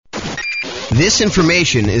This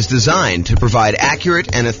information is designed to provide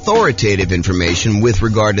accurate and authoritative information with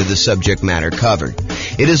regard to the subject matter covered.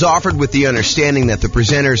 It is offered with the understanding that the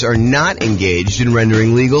presenters are not engaged in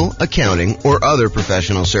rendering legal, accounting, or other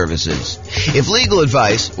professional services. If legal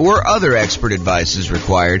advice or other expert advice is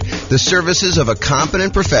required, the services of a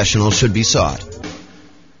competent professional should be sought.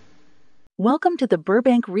 Welcome to the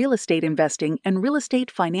Burbank Real Estate Investing and Real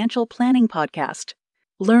Estate Financial Planning Podcast.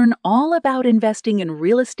 Learn all about investing in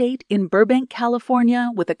real estate in Burbank,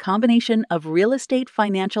 California with a combination of real estate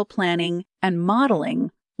financial planning and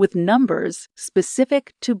modeling with numbers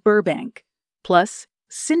specific to Burbank, plus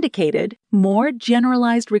syndicated, more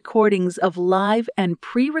generalized recordings of live and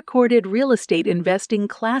pre-recorded real estate investing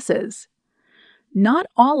classes. Not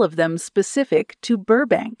all of them specific to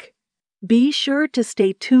Burbank. Be sure to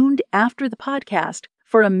stay tuned after the podcast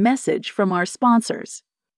for a message from our sponsors.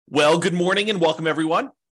 Well, good morning and welcome,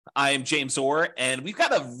 everyone. I am James Orr, and we've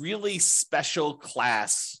got a really special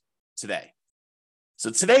class today. So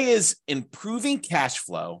today is improving cash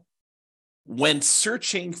flow when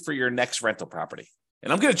searching for your next rental property.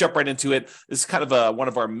 And I'm going to jump right into it. This is kind of one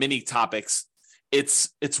of our mini topics. It's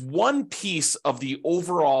one piece of the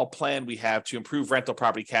overall plan we have to improve rental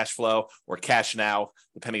property cash flow or cash now,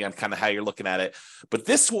 depending on kind of how you're looking at it. But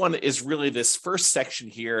this one is really this first section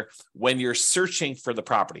here when you're searching for the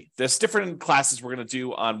property. There's different classes we're going to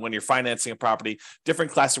do on when you're financing a property,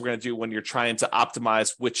 different classes we're going to do when you're trying to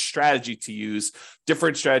optimize which strategy to use,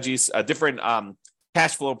 different strategies, different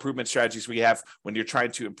cash flow improvement strategies we have when you're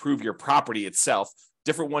trying to improve your property itself.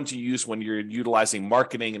 Different ones you use when you're utilizing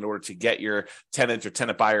marketing in order to get your tenant or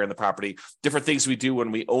tenant buyer in the property, different things we do when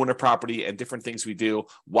we own a property, and different things we do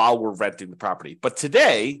while we're renting the property. But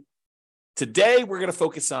today we're going to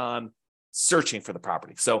focus on searching for the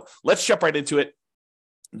property. So let's jump right into it.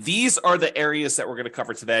 These are the areas that we're going to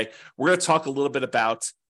cover today. We're going to talk a little bit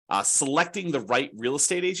about selecting the right real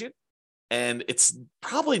estate agent. And it's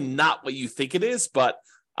probably not what you think it is, but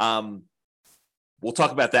we'll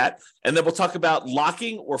talk about that. And then we'll talk about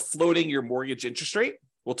locking or floating your mortgage interest rate.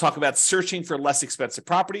 We'll talk about searching for less expensive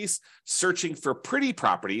properties, searching for pretty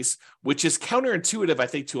properties, which is counterintuitive, I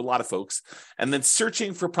think, to a lot of folks. And then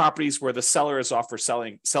searching for properties where the seller is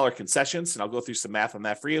offering seller concessions. And I'll go through some math on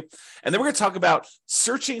that for you. And then we're going to talk about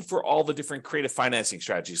searching for all the different creative financing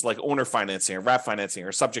strategies like owner financing or wrap financing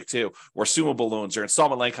or subject to or assumable loans or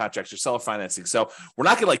installment land contracts or seller financing. So we're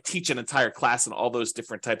not going to teach an entire class on all those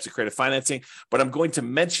different types of creative financing, but I'm going to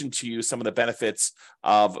mention to you some of the benefits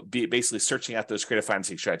of basically searching out those creative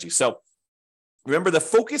financing strategies. So remember, the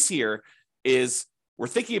focus here is we're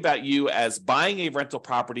thinking about you as buying a rental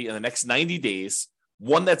property in the next 90 days,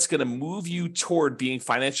 one that's going to move you toward being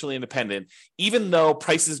financially independent, even though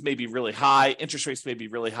prices may be really high, interest rates may be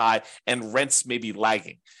really high, and rents may be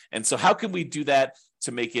lagging. And so how can we do that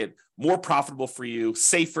to make it more profitable for you,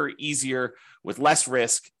 safer, easier, with less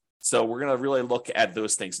risk? So we're going to really look at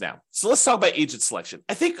those things now. So let's talk about agent selection.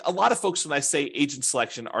 I think a lot of folks, when I say agent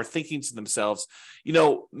selection, are thinking to themselves,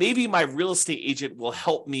 maybe my real estate agent will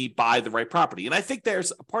help me buy the right property. And I think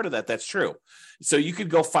there's a part of that that's true. So you could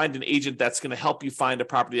go find an agent that's going to help you find a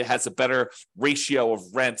property that has a better ratio of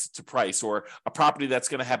rent to price, or a property that's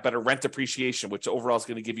going to have better rent appreciation, which overall is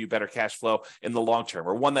going to give you better cash flow in the long term,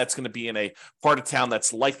 or one that's going to be in a part of town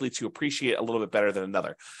that's likely to appreciate a little bit better than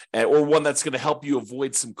another, or one that's going to help you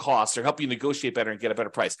avoid some costs or help you negotiate better and get a better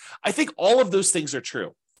price. I think all of those things are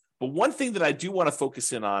true. But one thing that I do want to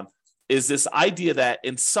focus in on is this idea that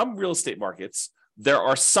in some real estate markets, there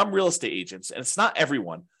are some real estate agents, and it's not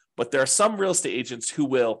everyone, but there are some real estate agents who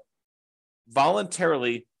will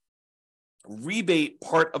voluntarily rebate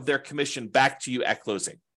part of their commission back to you at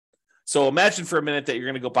closing. So imagine for a minute that you're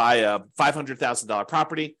going to go buy a $500,000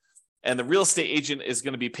 property, and the real estate agent is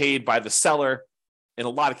going to be paid by the seller in a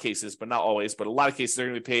lot of cases, but not always, but a lot of cases they're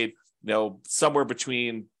going to be paid, somewhere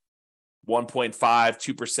between 1.5%,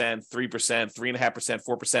 2%, 3%, 3.5%,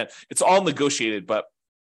 4%. It's all negotiated, but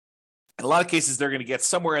in a lot of cases, they're going to get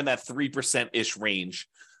somewhere in that 3%-ish range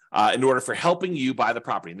in order for helping you buy the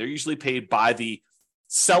property. And they're usually paid by the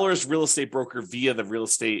seller's real estate broker via the real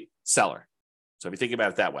estate seller. So if you think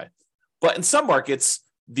about it that way. But in some markets,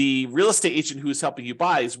 the real estate agent who's helping you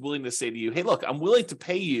buy is willing to say to you, hey, look, I'm willing to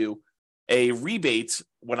pay you a rebate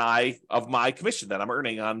of my commission that I'm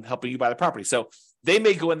earning on helping you buy the property. So they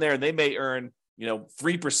may go in there and they may earn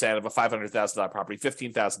 3% of a $500,000 property,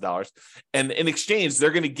 $15,000. And in exchange,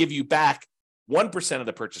 they're going to give you back 1% of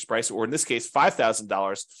the purchase price, or in this case,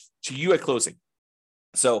 $5,000 to you at closing.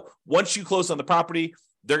 So once you close on the property,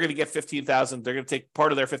 they're going to get $15,000. They're going to take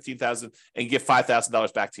part of their $15,000 and give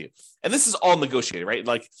 $5,000 back to you. And this is all negotiated, right?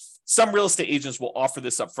 Like some real estate agents will offer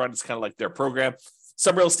this up front. It's kind of like their program.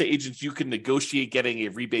 Some real estate agents, you can negotiate getting a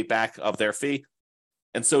rebate back of their fee.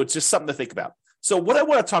 And so it's just something to think about. So what I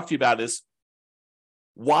want to talk to you about is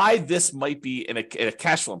why this might be in a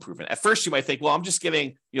cash flow improvement. At first, you might think, well, I'm just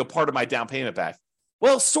getting part of my down payment back.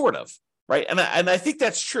 Well, sort of, right? And I think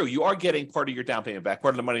that's true. You are getting part of your down payment back,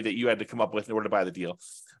 part of the money that you had to come up with in order to buy the deal.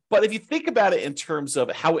 But if you think about it in terms of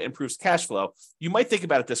how it improves cash flow, you might think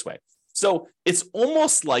about it this way. So it's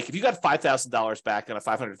almost like if you got $5,000 back on a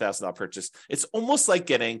 $500,000 purchase, it's almost like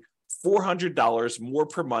getting $400 more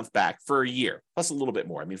per month back for a year, plus a little bit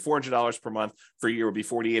more. I mean, $400 per month for a year would be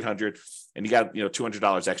 $4,800, and you got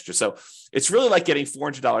 $200 extra. So it's really like getting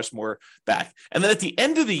 $400 more back. And then at the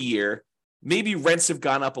end of the year, maybe rents have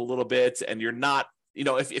gone up a little bit, and you're not.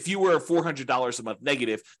 If you were $400 a month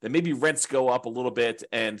negative, then maybe rents go up a little bit,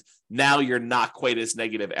 and now you're not quite as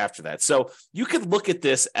negative after that. So you could look at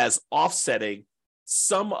this as offsetting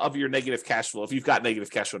some of your negative cash flow if you've got negative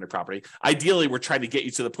cash flow on your property. Ideally, we're trying to get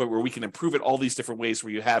you to the point where we can improve it all these different ways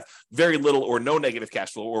where you have very little or no negative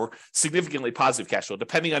cash flow or significantly positive cash flow,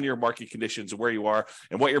 depending on your market conditions and where you are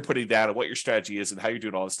and what you're putting down and what your strategy is and how you're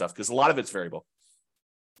doing all this stuff, because a lot of it's variable.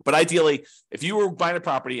 But ideally, if you were buying a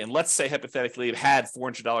property and let's say hypothetically it had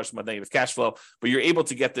 $400 a month negative cash flow, but you're able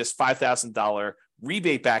to get this $5,000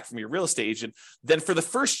 rebate back from your real estate agent, then for the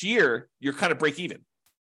first year, you're kind of break even.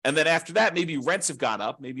 And then after that, maybe rents have gone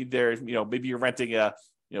up. Maybe maybe you're renting a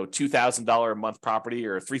 $2,000 a month property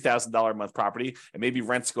or a $3,000 a month property, and maybe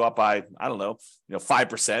rents go up by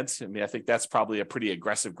 5%. I mean, I think that's probably a pretty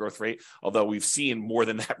aggressive growth rate, although we've seen more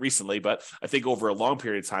than that recently. But I think over a long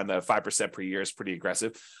period of time, that 5% per year is pretty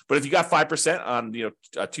aggressive. But if you got 5% on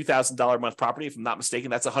a $2,000 a month property, if I'm not mistaken,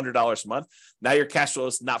 that's $100 a month. Now your cash flow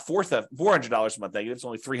is not $400 a month negative; it's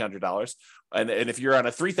only $300. And if you're on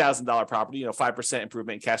a $3,000 property, 5%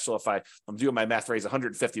 improvement in cash flow. If I'm doing my math right, is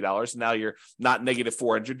 $150. Now you're not negative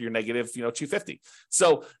 $400, you're negative $250.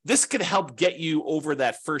 So this could help get you over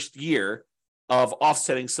that first year of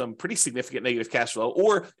offsetting some pretty significant negative cash flow.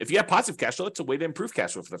 Or if you have positive cash flow, it's a way to improve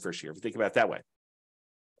cash flow for the first year, if you think about it that way.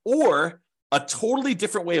 Or a totally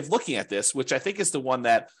different way of looking at this, which I think is the one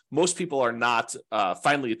that most people are not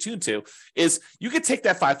finally attuned to, is you could take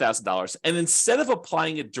that $5,000 and instead of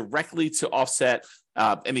applying it directly to offset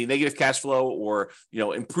any negative cash flow or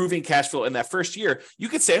improving cash flow in that first year, you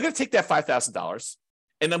could say, I'm going to take that $5,000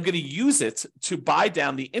 and I'm going to use it to buy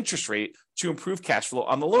down the interest rate to improve cash flow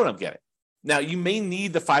on the loan I'm getting. Now, you may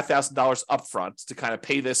need the $5,000 upfront to kind of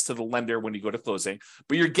pay this to the lender when you go to closing,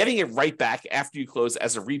 but you're getting it right back after you close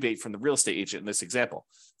as a rebate from the real estate agent in this example.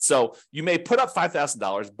 So you may put up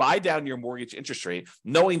 $5,000, buy down your mortgage interest rate,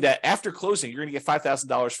 knowing that after closing, you're going to get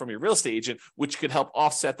 $5,000 from your real estate agent, which could help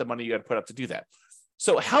offset the money you had to put up to do that.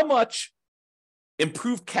 So how much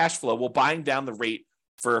improved cash flow will buying down the rate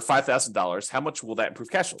for $5,000, how much will that improve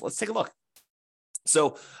cash flow? Let's take a look.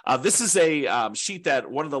 So this is a sheet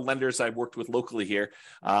that one of the lenders I worked with locally here,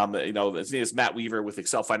 his name is Matt Weaver with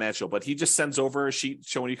Excel Financial, but he just sends over a sheet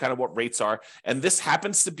showing you kind of what rates are. And this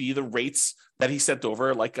happens to be the rates that he sent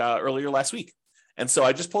over earlier last week. And so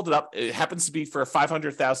I just pulled it up. It happens to be for a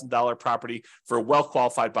 $500,000 property for a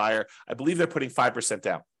well-qualified buyer. I believe they're putting 5%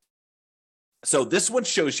 down. So this one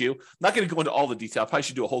shows you, I'm not going to go into all the detail. I probably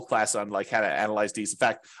should do a whole class on how to analyze these. In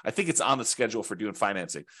fact, I think it's on the schedule for doing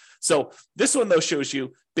financing. So this one, though, shows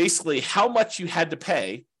you basically how much you had to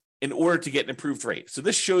pay in order to get an improved rate. So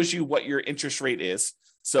this shows you what your interest rate is.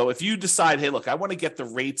 So if you decide, hey, look, I want to get the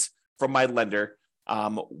rate from my lender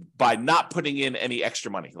by not putting in any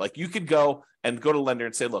extra money. Like you could go to lender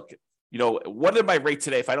and say, look, what is my rate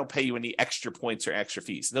today if I don't pay you any extra points or extra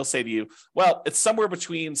fees? And they'll say to you, well, it's somewhere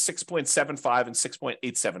between 6.75 and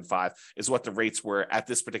 6.875 is what the rates were at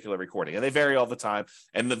this particular recording. And they vary all the time.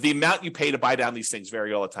 And the amount you pay to buy down these things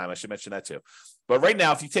vary all the time. I should mention that too. But right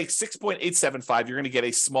now, if you take 6.875, you're going to get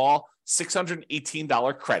a small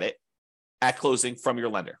 $618 credit at closing from your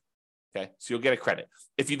lender. Okay, so you'll get a credit.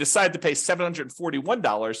 If you decide to pay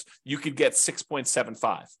 $741, you could get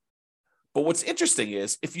 6.75. But what's interesting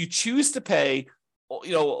is if you choose to pay, a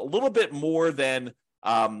little bit more than,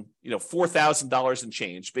 $4,000 and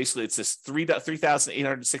change, basically it's this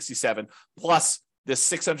 $3,867 plus this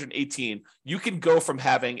 $618, you can go from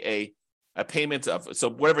having a payment of, so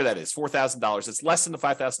whatever that is, $4,000, it's less than the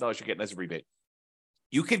 $5,000 you're getting as a rebate.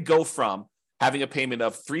 You could go from having a payment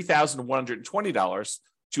of $3,120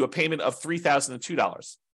 to a payment of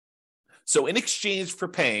 $3,002. So in exchange for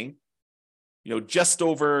paying, just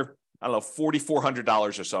over,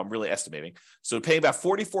 $4,400 or so, I'm really estimating. So paying about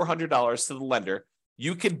 $4,400 to the lender,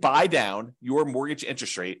 you can buy down your mortgage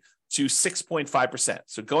interest rate to 6.5%.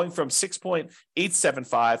 So going from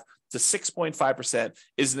 6.875 to 6.5%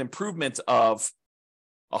 is an improvement of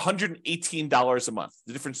 $118 a month,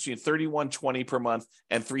 the difference between $3,120 per month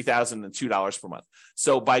and $3,002 per month.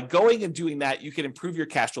 So by going and doing that, you can improve your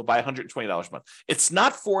cash flow by $120 a month. It's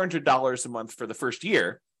not $400 a month for the first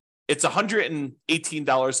year. It's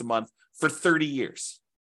 $118 a month for 30 years.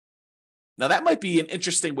 Now, that might be an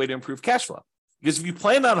interesting way to improve cash flow. Because if you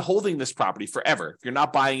plan on holding this property forever, if you're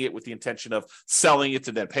not buying it with the intention of selling it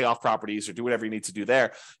to then pay off properties or do whatever you need to do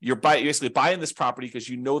there, you're basically buying this property because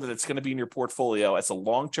you know that it's going to be in your portfolio as a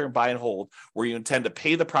long-term buy and hold where you intend to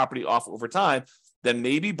pay the property off over time, then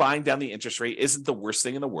maybe buying down the interest rate isn't the worst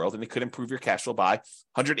thing in the world, and it could improve your cash flow by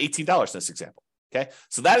 $118 in this example. Okay,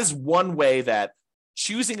 so that is one way that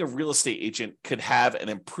choosing a real estate agent could have an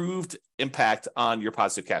improved impact on your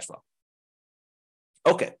positive cash flow.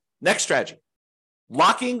 Okay, next strategy.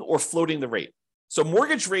 Locking or floating the rate. So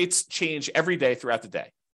mortgage rates change every day throughout the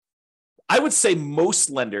day. I would say most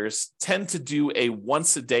lenders tend to do a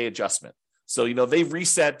once a day adjustment. So, they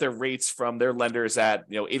reset their rates from their lenders at,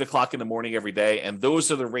 8 o'clock in the morning every day. And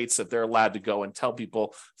those are the rates that they're allowed to go and tell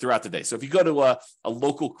people throughout the day. So if you go to a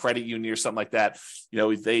local credit union or something like that,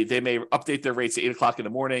 they may update their rates at 8 o'clock in the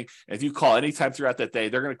morning. And if you call anytime throughout that day,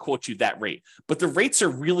 they're going to quote you that rate. But the rates are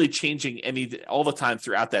really changing all the time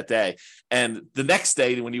throughout that day. And the next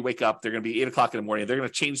day, when you wake up, they're going to be 8 o'clock in the morning. They're going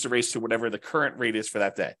to change the rates to whatever the current rate is for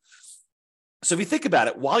that day. So if you think about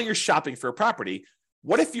it, while you're shopping for a property,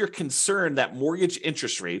 what if you're concerned that mortgage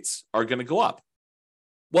interest rates are going to go up?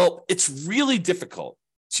 Well, it's really difficult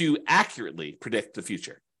to accurately predict the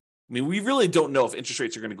future. I mean, we really don't know if interest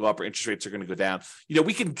rates are going to go up or interest rates are going to go down.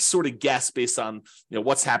 We can sort of guess based on,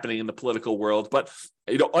 what's happening in the political world, but,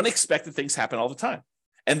 unexpected things happen all the time.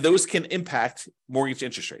 And those can impact mortgage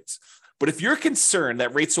interest rates. But if you're concerned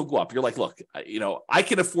that rates will go up, you're like, look, I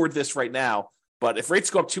can afford this right now, but if rates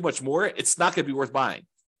go up too much more, it's not going to be worth buying.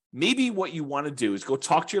 Maybe what you want to do is go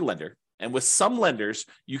talk to your lender. And with some lenders,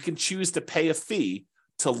 you can choose to pay a fee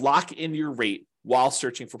to lock in your rate while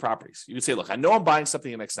searching for properties. You can say, look, I know I'm buying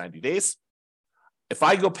something in the next 90 days. If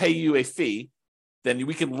I go pay you a fee, then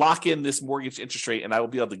we can lock in this mortgage interest rate and I will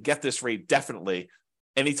be able to get this rate definitely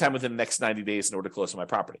anytime within the next 90 days in order to close on my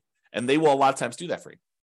property. And they will a lot of times do that for you.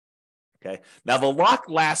 Okay. Now the lock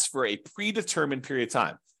lasts for a predetermined period of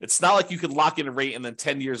time. It's not like you could lock in a rate and then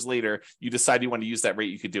 10 years later, you decide you want to use that rate,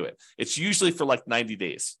 you could do it. It's usually for like 90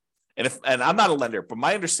 days. And I'm not a lender, but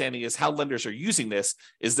my understanding is how lenders are using this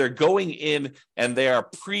is they're going in and they are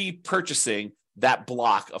pre-purchasing that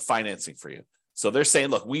block of financing for you. So they're saying,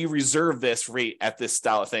 look, we reserve this rate at this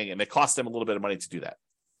style of thing, and it costs them a little bit of money to do that.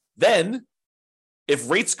 Then if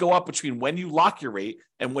rates go up between when you lock your rate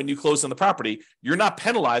and when you close on the property, you're not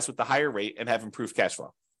penalized with the higher rate and have improved cash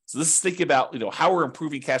flow. So this is thinking about, how we're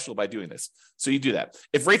improving cash flow by doing this. So you do that.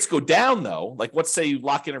 If rates go down though, like let's say you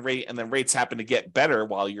lock in a rate and then rates happen to get better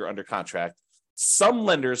while you're under contract, some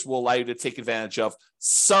lenders will allow you to take advantage of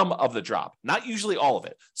some of the drop, not usually all of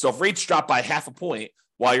it. So if rates drop by half a point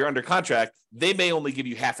while you're under contract, they may only give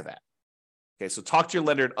you half of that. Okay, so talk to your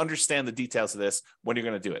lender and understand the details of this when you're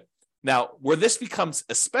going to do it. Now, where this becomes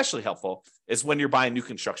especially helpful is when you're buying new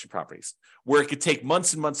construction properties, where it could take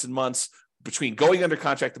months and months and months between going under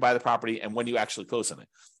contract to buy the property and when you actually close on it.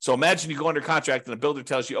 So imagine you go under contract and the builder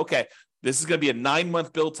tells you, okay, this is going to be a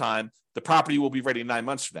 9-month build time. The property will be ready 9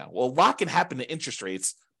 months from now. Well, a lot can happen to interest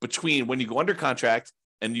rates between when you go under contract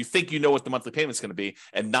and you think you know what the monthly payment is going to be,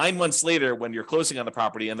 and 9 months later when you're closing on the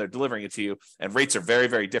property and they're delivering it to you, and rates are very,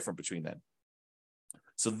 very different between then.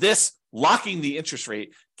 So this locking the interest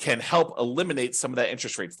rate can help eliminate some of that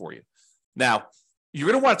interest rate for you. Now, you're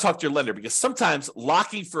going to want to talk to your lender because sometimes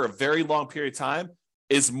locking for a very long period of time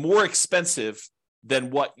is more expensive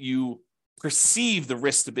than what you perceive the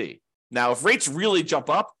risk to be. Now, if rates really jump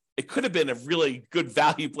up, it could have been a really good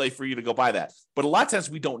value play for you to go buy that. But a lot of times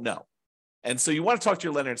we don't know. And so you want to talk to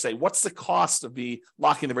your lender and say, what's the cost of me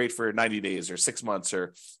locking the rate for 90 days or 6 months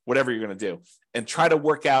or whatever you're going to do? And try to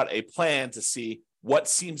work out a plan to see what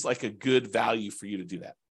seems like a good value for you to do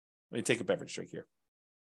that. Let me take a beverage drink here.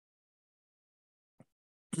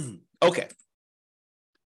 Okay.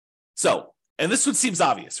 So, and this one seems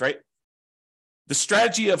obvious, right? The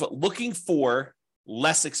strategy of looking for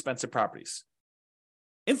less expensive properties.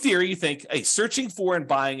 In theory, you think, hey, searching for and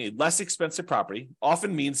buying a less expensive property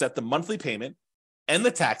often means that the monthly payment and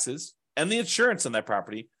the taxes and the insurance on that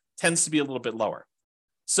property tends to be a little bit lower.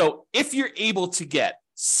 So if you're able to get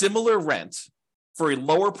similar rent for a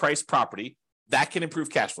lower priced property, that can improve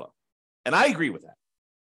cash flow. And I agree with that.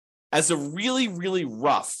 As a really, really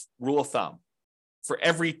rough rule of thumb, for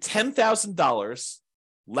every $10,000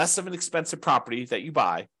 less of an expensive property that you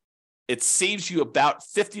buy, it saves you about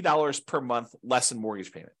 $50 per month less in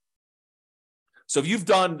mortgage payment. So if you've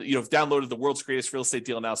downloaded the world's greatest real estate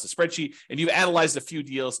deal analysis spreadsheet and you've analyzed a few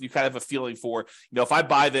deals and you kind of have a feeling for, if I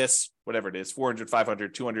buy this, whatever it is, 400,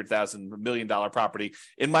 500, 200,000, $1 million property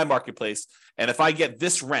in my marketplace, and if I get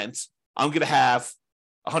this rent, I'm going to have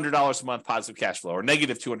 $100 a month positive cash flow or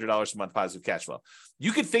negative $200 a month positive cash flow.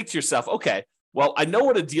 You could think to yourself, okay, well, I know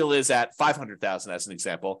what a deal is at $500,000 as an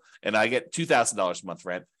example, and I get $2,000 a month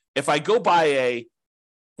rent. If I go buy a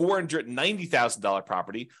 $490,000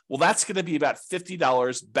 property, well, that's going to be about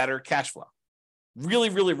 $50 better cash flow. Really,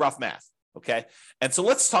 really rough math. Okay. And so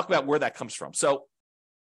let's talk about where that comes from. So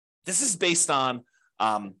this is based on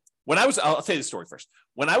I'll tell you the story first.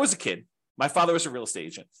 When I was a kid, my father was a real estate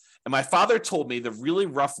agent. And my father told me the really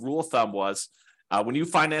rough rule of thumb was when you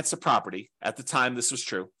finance a property, at the time this was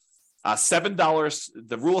true, $7,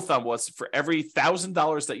 the rule of thumb was for every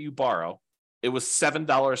 $1,000 that you borrow, it was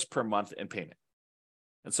 $7 per month in payment.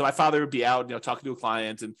 And so my father would be out, talking to a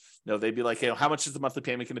client, and they'd be like, "Hey, how much is the monthly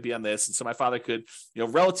payment going to be on this?" And so my father could,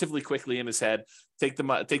 relatively quickly in his head, take the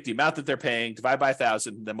amount that they're paying, divide by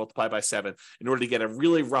 1,000, and then multiply by 7 in order to get a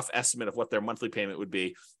really rough estimate of what their monthly payment would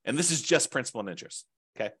be. And this is just principal and interest.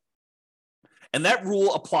 Okay. And that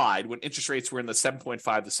rule applied when interest rates were in the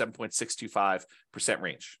 7.5 to 7.625%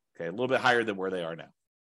 range. Okay, a little bit higher than where they are now.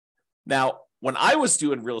 Now, when I was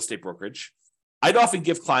doing real estate brokerage, I'd often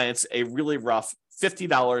give clients a really rough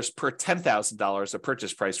 $50 per $10,000 of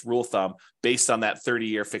purchase price rule of thumb based on that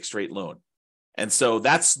 30-year fixed rate loan. And so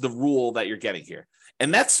that's the rule that you're getting here.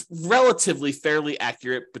 And that's relatively fairly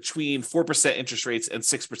accurate between 4% interest rates and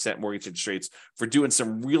 6% mortgage interest rates for doing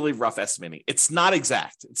some really rough estimating. It's not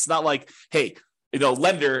exact. It's not like, hey,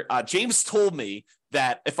 lender, James told me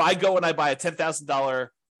that if I go and I buy a $10,000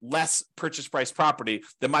 less purchase price property,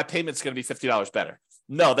 then my payment's going to be $50 better.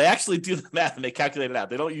 No, they actually do the math and they calculate it out.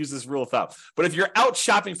 They don't use this rule of thumb. But if you're out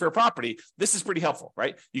shopping for a property, this is pretty helpful,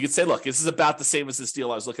 right? You could say, look, this is about the same as this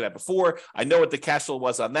deal I was looking at before. I know what the cash flow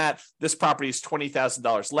was on that. This property is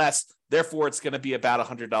 $20,000 less. Therefore, it's going to be about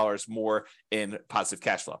 $100 more in positive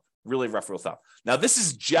cash flow. Really rough rule of thumb. Now, this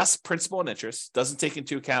is just principal and interest. Doesn't take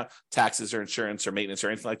into account taxes or insurance or maintenance or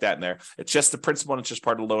anything like that in there. It's just the principal and interest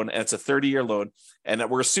part of the loan, and it's a 30-year loan. And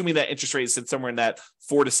we're assuming that interest rate is somewhere in that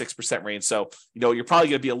 4 to 6% range. So, you're probably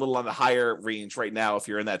going to be a little on the higher range right now if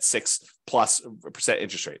you're in that 6+%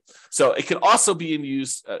 interest rate. So it can also be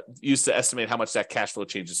used to estimate how much that cash flow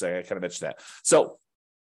changes. I kind of mentioned that. So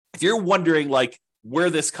if you're wondering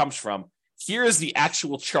where this comes from, here is the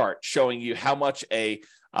actual chart showing you how much a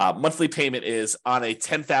monthly payment is on a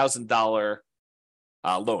 $10,000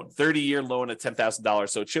 loan, 30-year loan at $10,000.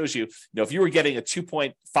 So it shows you, if you were getting a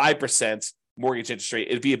 2.5% mortgage interest rate,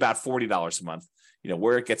 it'd be about $40 a month.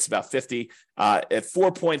 Where it gets about 50 at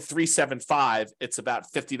 4.375, it's about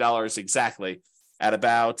 $50 exactly. At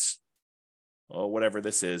about whatever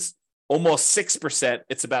this is, almost 6%,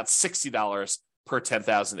 it's about $60 per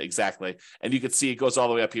 10,000 exactly. And you can see it goes all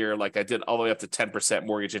the way up here, like I did, all the way up to 10%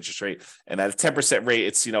 mortgage interest rate. And at a 10% rate,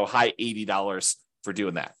 it's, high $80 for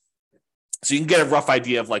doing that. So you can get a rough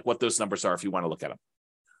idea of what those numbers are if you want to look at them.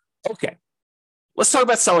 Okay. Let's talk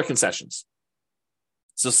about seller concessions.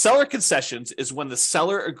 So seller concessions is when the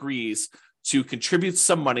seller agrees to contribute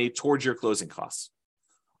some money towards your closing costs.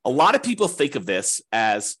 A lot of people think of this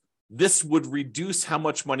as this would reduce how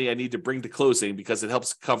much money I need to bring to closing because it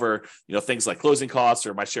helps cover, things like closing costs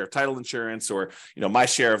or my share of title insurance or, my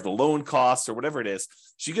share of the loan costs or whatever it is.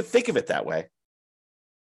 So you could think of it that way.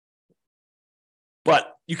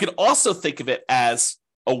 But you can also think of it as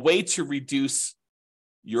a way to reduce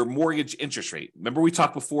your mortgage interest rate. Remember we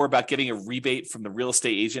talked before about getting a rebate from the real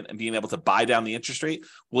estate agent and being able to buy down the interest rate?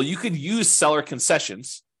 Well, you could use seller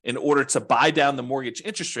concessions in order to buy down the mortgage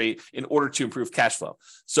interest rate in order to improve cash flow.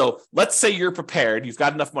 So let's say you're prepared, you've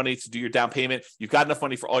got enough money to do your down payment, you've got enough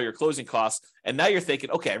money for all your closing costs, and now you're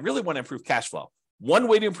thinking, okay, I really want to improve cash flow. One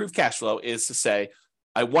way to improve cash flow is to say,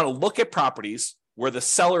 I want to look at properties where the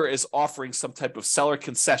seller is offering some type of seller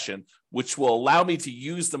concession, which will allow me to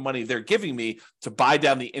use the money they're giving me to buy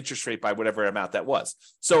down the interest rate by whatever amount that was.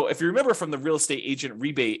 So if you remember from the real estate agent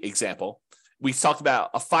rebate example, we talked about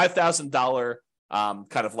a $5,000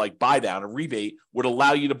 kind of buy down, a rebate would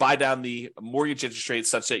allow you to buy down the mortgage interest rate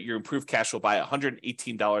such that you improve cash flow by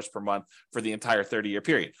 $118 per month for the entire 30-year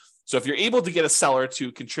period. So if you're able to get a seller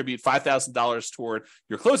to contribute $5,000 toward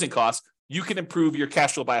your closing costs, you can improve your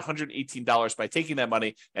cash flow by $118 by taking that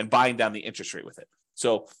money and buying down the interest rate with it.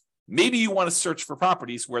 So maybe you want to search for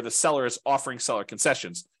properties where the seller is offering seller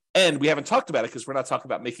concessions. And we haven't talked about it because we're not talking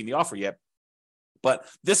about making the offer yet. But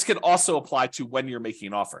this could also apply to when you're making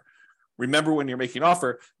an offer. remember when you're making an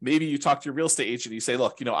offer, maybe you talk to your real estate agent and you say,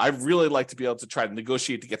 look, I'd really like to be able to try to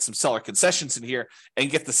negotiate to get some seller concessions in here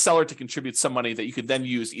and get the seller to contribute some money that you could then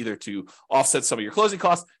use either to offset some of your closing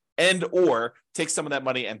costs and or take some of that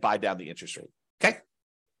money and buy down the interest rate. Okay.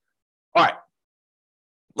 All right.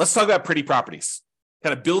 Let's talk about pretty properties,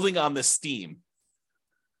 kind of building on this theme.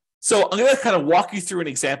 So I'm going to kind of walk you through an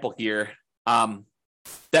example here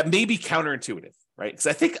that may be counterintuitive, right? Because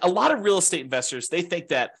I think a lot of real estate investors, they think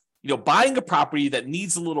that, buying a property that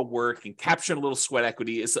needs a little work and capturing a little sweat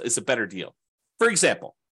equity is a better deal. For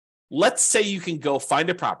example, let's say you can go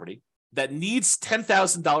find a property that needs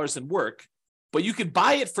 $10,000 in work, but you can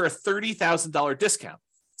buy it for a $30,000 discount.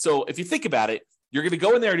 So if you think about it, you're going to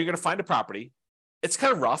go in there and you're going to find a property. It's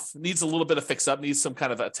kind of rough, needs a little bit of fix up, needs some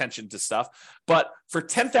kind of attention to stuff. But for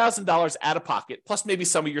 $10,000 out of pocket, plus maybe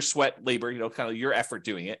some of your sweat labor, kind of your effort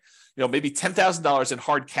doing it, maybe $10,000 in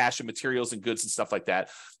hard cash and materials and goods and stuff like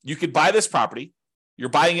that, you could buy this property. You're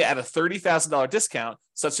buying it at a $30,000 discount,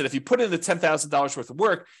 such that if you put in the $10,000 worth of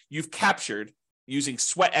work, you've captured, using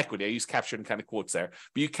sweat equity, I use captured in kind of quotes there,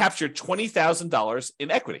 but you captured $20,000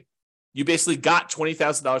 in equity. You basically got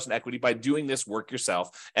 $20,000 in equity by doing this work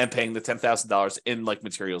yourself and paying the $10,000 in like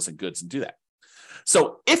materials and goods and do that.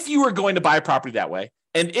 So if you were going to buy a property that way,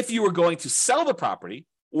 and if you were going to sell the property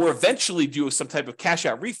or eventually do some type of cash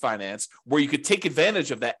out refinance where you could take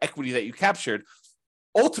advantage of that equity that you captured,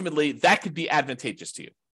 ultimately that could be advantageous to you.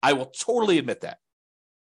 I will totally admit that.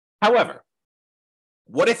 However,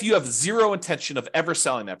 what if you have zero intention of ever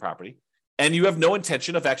selling that property? And you have no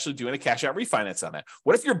intention of actually doing a cash out refinance on that?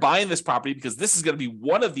 What if you're buying this property because this is going to be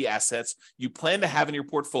one of the assets you plan to have in your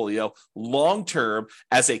portfolio long-term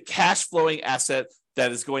as a cash flowing asset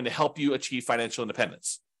that is going to help you achieve financial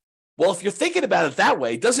independence? Well, if you're thinking about it that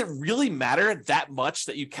way, does it really matter that much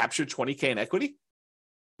that you captured $20K in equity?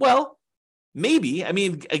 Well, maybe. I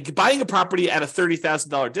mean, buying a property at a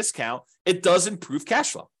 $30,000 discount, it does improve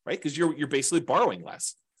cash flow, right? Because you're basically borrowing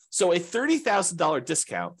less. So a $30,000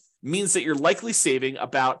 discount means that you're likely saving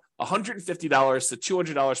about $150 to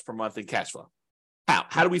 $200 per month in cash flow.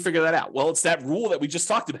 How do we figure that out? Well, it's that rule that we just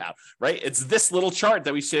talked about, right? It's this little chart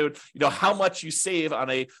that we showed, how much you save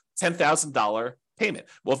on a $10,000 payment.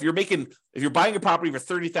 Well, if you're buying a property for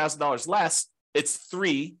 $30,000 less, it's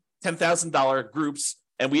three $10,000 groups.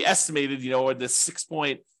 And we estimated, in this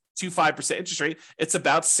 6.25% interest rate, it's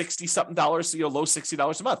about $60-something, low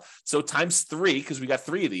 $60 a month. So times three, because we got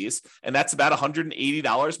three of these, and that's about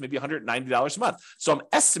 $180, maybe $190 a month. So I'm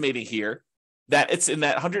estimating here that it's in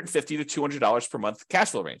that $150 to $200 per month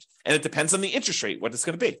cash flow range. And it depends on the interest rate, what it's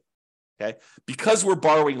going to be, okay? Because we're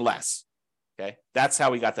borrowing less, okay? That's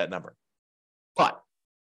how we got that number. But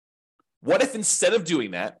what if instead of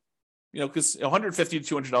doing that, because $150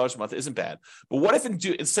 to $200 a month isn't bad. But what if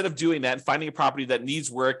instead of doing that and finding a property that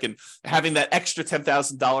needs work and having that extra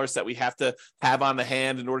 $10,000 that we have to have on the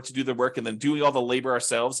hand in order to do the work and then doing all the labor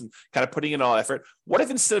ourselves and kind of putting in all effort, what if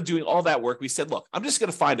instead of doing all that work, we said, look, I'm just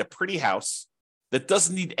going to find a pretty house that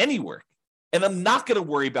doesn't need any work. And I'm not going to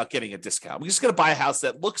worry about getting a discount. I'm just going to buy a house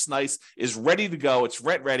that looks nice, is ready to go, it's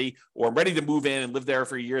rent ready, or I'm ready to move in and live there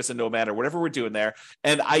for years and no matter, whatever we're doing there.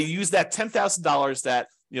 And I use that $10,000 that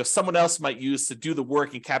someone else might use to do the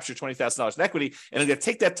work and capture $20,000 in equity. And I'm going to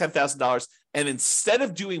take that $10,000 and instead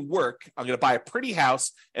of doing work, I'm going to buy a pretty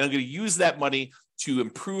house and I'm going to use that money to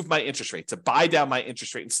improve my interest rate, to buy down my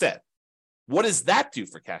interest rate instead. What does that do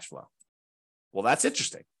for cash flow? Well, that's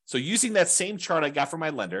interesting. So using that same chart I got from my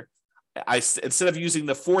lender, instead of using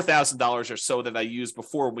the $4,000 or so that I used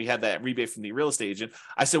before we had that rebate from the real estate agent,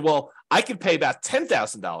 I said, well, I could pay about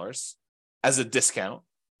 $10,000 as a discount.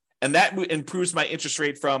 And that improves my interest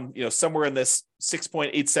rate from, somewhere in this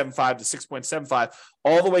 6.875 to 6.75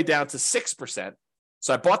 all the way down to 6%.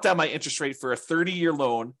 So I bought down my interest rate for a 30-year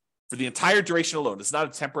loan for the entire duration of the loan. It's not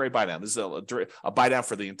a temporary buy down. This is a buy down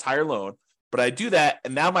for the entire loan. But I do that,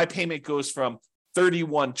 and now my payment goes from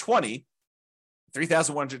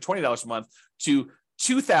 $3,120 a month to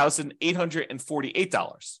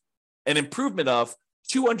 $2,848, an improvement of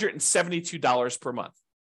 $272 per month.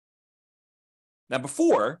 Now,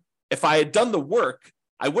 before, if I had done the work,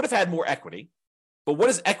 I would have had more equity. But what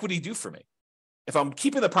does equity do for me? If I'm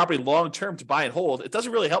keeping the property long-term to buy and hold, it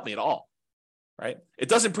doesn't really help me at all, right? It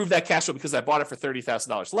does improve that cash flow because I bought it for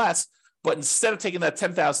 $30,000 less. But instead of taking that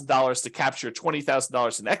 $10,000 to capture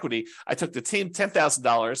 $20,000 in equity, I took the same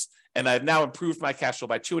 $10,000 and I've now improved my cash flow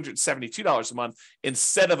by $272 a month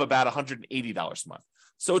instead of about $180 a month.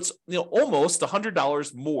 So it's almost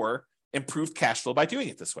 $100 more improved cash flow by doing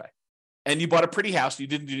it this way. And you bought a pretty house, you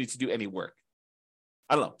didn't need to do any work.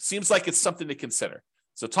 I don't know. Seems like it's something to consider.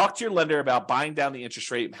 So talk to your lender about buying down the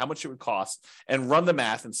interest rate and how much it would cost and run the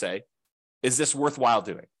math and say, Is this worthwhile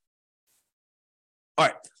doing? All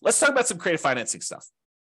right, let's talk about some creative financing stuff.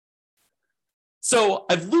 So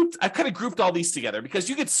I've kind of grouped all these together because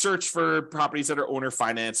you could search for properties that are owner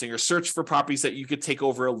financing, or search for properties that you could take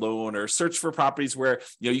over a loan, or search for properties where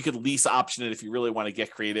you could lease option it if you really want to get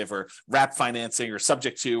creative, or wrap financing, or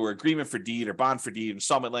subject to, or agreement for deed, or bond for deed,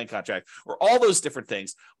 installment land contract, or all those different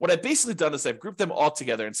things. What I've basically done is I've grouped them all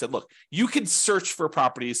together and said, look, you can search for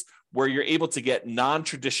properties where you're able to get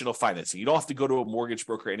non-traditional financing. You don't have to go to a mortgage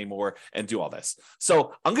broker anymore and do all this.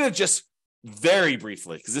 So I'm going to just very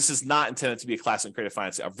briefly, because this is not intended to be a class in creative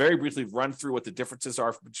financing, I'll very briefly run through what the differences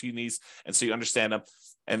are between these, and so you understand them,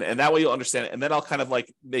 and that way you'll understand it. And then I'll kind of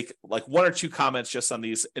like make like one or two comments just on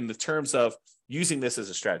these in the terms of using this as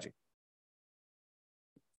a strategy.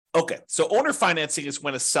 Okay, so owner financing is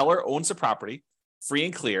when a seller owns a property free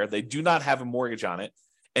and clear. They do not have a mortgage on it,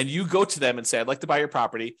 and you go to them and say, I'd like to buy your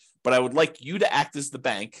property, but I would like you to act as the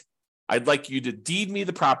bank. I'd like you to deed me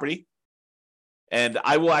the property, and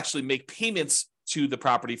I will actually make payments to the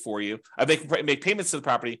property for you. I make payments to the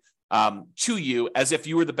property to you as if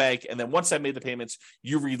you were the bank. And then once I made the payments,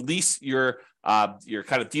 you release your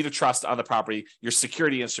kind of deed of trust on the property, your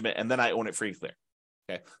security instrument, and then I own it free and clear.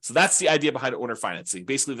 Okay, so that's the idea behind owner financing.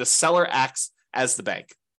 Basically, the seller acts as the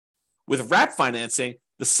bank. With wrap financing,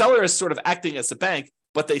 the seller is sort of acting as the bank,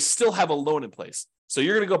 but they still have a loan in place. So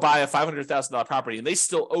you're going to go buy a $500,000 property, and they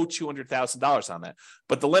still owe $200,000 on that.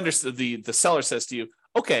 But the seller says to you,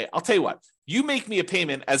 okay, I'll tell you what, you make me a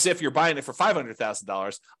payment as if you're buying it for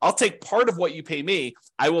 $500,000. I'll take part of what you pay me.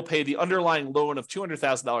 I will pay the underlying loan of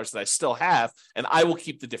 $200,000 that I still have, and I will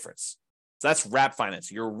keep the difference. So that's wrap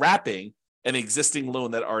financing. You're wrapping an existing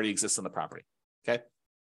loan that already exists on the property. Okay.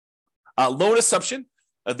 Loan assumption.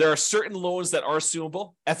 There are certain loans that are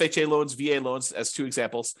assumable, FHA loans, VA loans, as two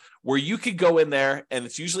examples, where you could go in there, and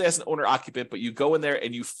it's usually as an owner occupant, but you go in there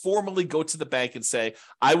and you formally go to the bank and say,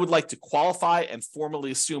 I would like to qualify and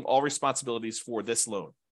formally assume all responsibilities for this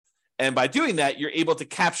loan. And by doing that, you're able to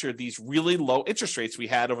capture these really low interest rates we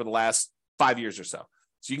had over the last 5 years or so.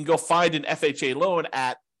 So you can go find an FHA loan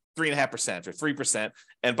at 3.5% or 3%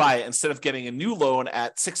 and buy it instead of getting a new loan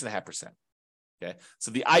at 6.5%. Okay, so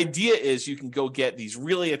the idea is you can go get these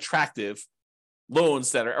really attractive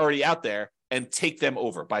loans that are already out there and take them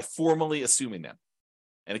over by formally assuming them.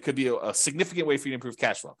 And it could be a significant way for you to improve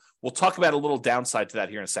cash flow. We'll talk about a little downside to that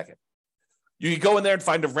here in a second. You can go in there and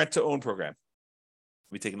find a rent-to-own program.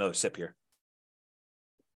 Let me take another sip here.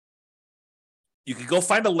 You could go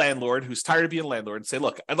find a landlord who's tired of being a landlord and say,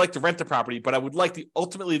 look, I'd like to rent the property, but I would like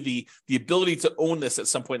ultimately the ability to own this at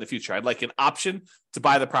some point in the future. I'd like an option to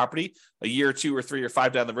buy the property a year or 2 or 3 or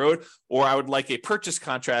 5 down the road, or I would like a purchase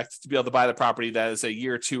contract to be able to buy the property that is a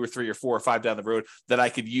year or 2 or 3 or 4 or 5 down the road that I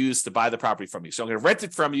could use to buy the property from you. So I'm going to rent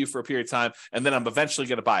it from you for a period of time, and then I'm eventually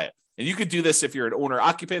going to buy it. And you could do this if you're an owner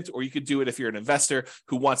occupant, or you could do it if you're an investor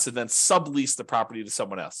who wants to then sublease the property to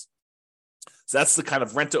someone else. So that's the kind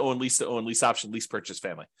of rent-to-own, lease-to-own, lease option, lease purchase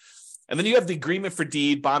family. And then you have the agreement for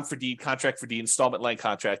deed, bond for deed, contract for deed, installment land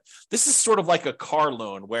contract. This is sort of like a car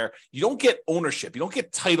loan where you don't get ownership. You don't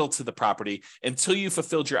get title to the property until you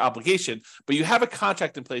fulfilled your obligation, but you have a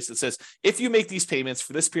contract in place that says, if you make these payments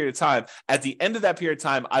for this period of time, at the end of that period of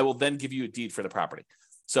time, I will then give you a deed for the property.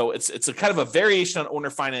 So it's a kind of a variation on owner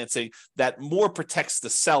financing that more protects the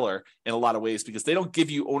seller in a lot of ways, because they don't give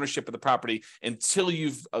you ownership of the property until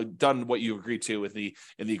you've done what you agreed to in the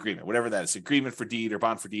agreement, whatever that is, agreement for deed or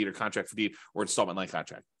bond for deed or contract for deed or installment land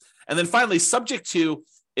contract. And then finally, subject to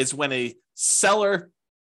is when a seller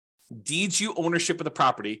deeds you ownership of the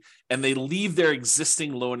property and they leave their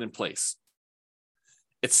existing loan in place.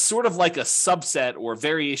 It's sort of like a subset or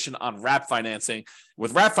variation on wrap financing.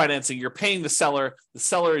 With wrap financing, you're paying the seller. The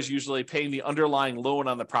seller is usually paying the underlying loan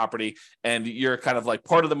on the property, and you're kind of like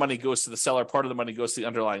part of the money goes to the seller, part of the money goes to the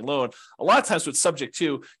underlying loan. A lot of times with subject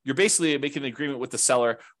to, you're basically making an agreement with the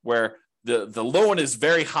seller where the loan is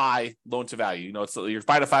very high loan to value. You know, it's you're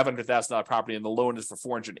buying a $500,000 property and the loan is for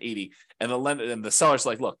 $480,000, and the seller's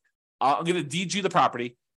like, look, I'm going to deed you the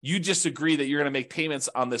property. You just agree that you're going to make payments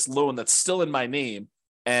on this loan that's still in my name,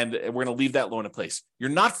 and we're going to leave that loan in place.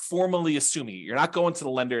 You're not formally assuming it. You're not going to the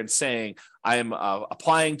lender and saying, I am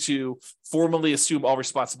applying to formally assume all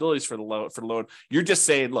responsibilities for the loan. You're just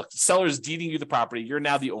saying, look, the seller is deeding you the property. You're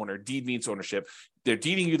now the owner. Deed means ownership. They're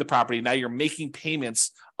deeding you the property. Now you're making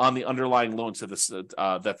payments on the underlying loan to this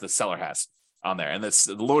that the seller has on there. And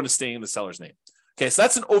the loan is staying in the seller's name. Okay, so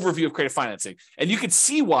that's an overview of creative financing. And you can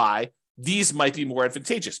see why these might be more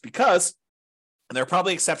advantageous because, and there are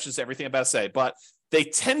probably exceptions to everything I'm about to say, but they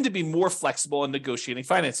tend to be more flexible in negotiating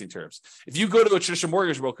financing terms. If you go to a traditional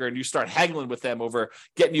mortgage broker and you start haggling with them over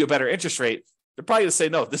getting you a better interest rate, They're probably going to say,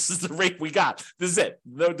 no, this is the rate we got. This is it.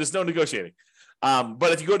 No, there's no negotiating.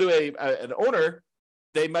 But if you go to an owner,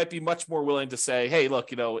 they might be much more willing to say, hey,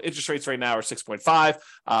 look, interest rates right now are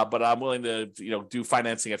 6.5, but I'm willing to, do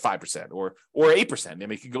financing at 5% or 8%. I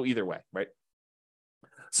mean, it could go either way, right?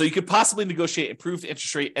 So you could possibly negotiate improved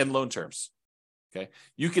interest rate and loan terms. Okay.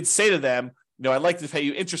 You could say to them, I'd like to pay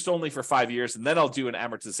you interest only for 5 years, and then I'll do an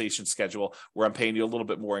amortization schedule where I'm paying you a little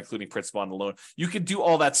bit more, including principal on the loan. You could do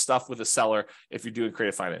all that stuff with a seller if you're doing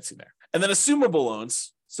creative financing there. And then assumable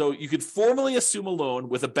loans. So you could formally assume a loan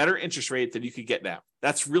with a better interest rate than you could get now.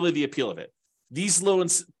 That's really the appeal of it. These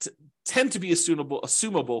loans tend to be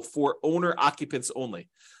assumable for owner occupants only.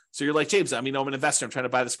 So you're like, James, I'm an investor. I'm trying to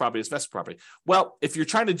buy this property as investment property. Well, if you're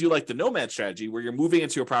trying to do like the nomad strategy, where you're moving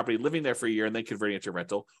into a property, living there for a year, and then converting it to a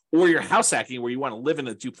rental, or you're house hacking, where you want to live in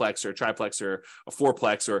a duplex or a triplex or a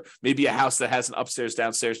fourplex, or maybe a house that has an upstairs,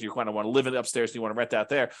 downstairs, and you kind of want to live in the upstairs and you want to rent out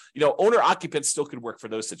there, owner occupants still could work for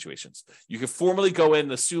those situations. You could formally go in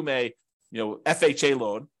and assume a, FHA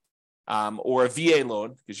loan, or a VA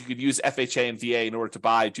loan, because you could use FHA and VA in order to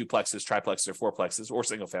buy duplexes, triplexes, or fourplexes, or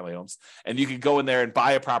single family homes. And you could go in there and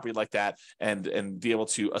buy a property like that and be able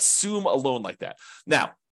to assume a loan like that.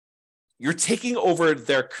 Now, you're taking over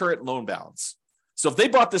their current loan balance. So if they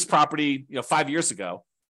bought this property, 5 years ago,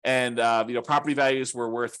 and property values were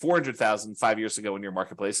worth $400,000 5 years ago in your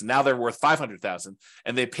marketplace, and now they're worth $500,000,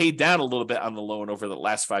 and they paid down a little bit on the loan over the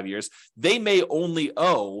last 5 years, they may only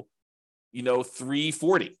owe,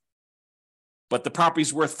 $340,000. But the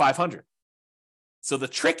property's worth $500,000. So the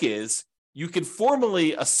trick is you can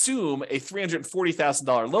formally assume a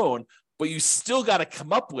 $340,000 loan, but you still got to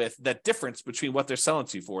come up with that difference between what they're selling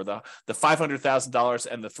to you for, the $500,000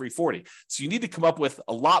 and the $340,000. So you need to come up with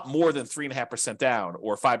a lot more than 3.5% down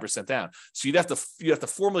or 5% down. So you have to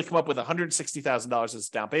formally come up with $160,000 as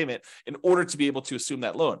down payment in order to be able to assume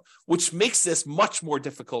that loan, which makes this much more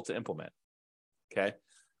difficult to implement. Okay.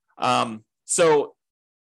 So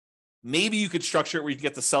maybe you could structure it where you can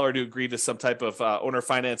get the seller to agree to some type of owner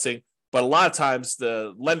financing, but a lot of times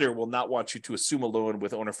the lender will not want you to assume a loan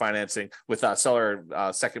with owner financing with seller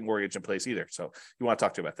second mortgage in place either. So you want to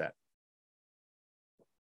talk to about that.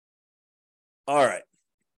 All right.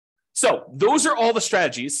 So those are all the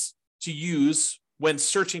strategies to use when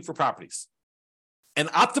searching for properties. And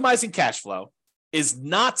optimizing cash flow is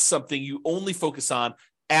not something you only focus on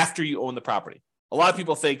after you own the property. A lot of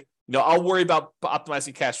people think, I'll worry about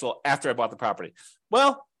optimizing cash flow after I bought the property.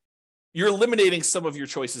 Well, you're eliminating some of your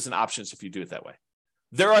choices and options if you do it that way.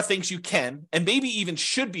 There are things you can and maybe even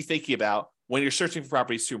should be thinking about when you're searching for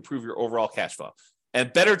properties to improve your overall cash flow.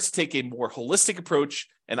 And better to take a more holistic approach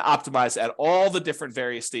and optimize at all the different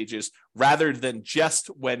various stages rather than just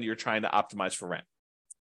when you're trying to optimize for rent.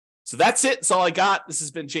 So that's it. That's all I got. This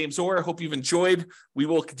has been James Orr. I hope you've enjoyed. We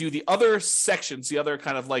will do the other sections, the other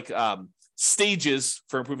kind of like stages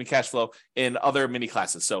for improving cash flow in other mini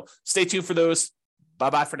classes. So stay tuned for those.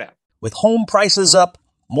 Bye-bye for now. With home prices up,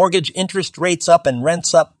 mortgage interest rates up, and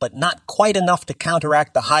rents up, but not quite enough to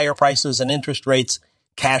counteract the higher prices and interest rates,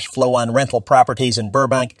 cash flow on rental properties in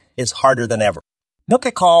Burbank is harder than ever. Make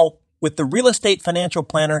a call with the Real Estate Financial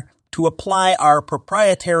Planner to apply our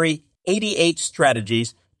proprietary 88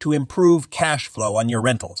 strategies to improve cash flow on your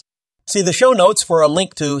rentals. See the show notes for a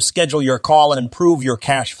link to schedule your call and improve your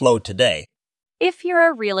cash flow today. If you're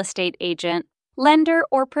a real estate agent, lender,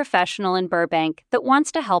 or professional in Burbank that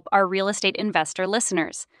wants to help our real estate investor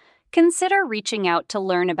listeners, consider reaching out to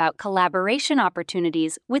learn about collaboration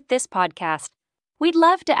opportunities with this podcast. We'd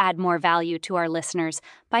love to add more value to our listeners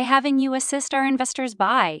by having you assist our investors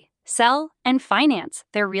buy, sell, and finance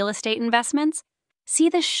their real estate investments. See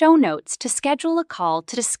the show notes to schedule a call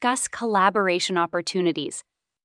to discuss collaboration opportunities.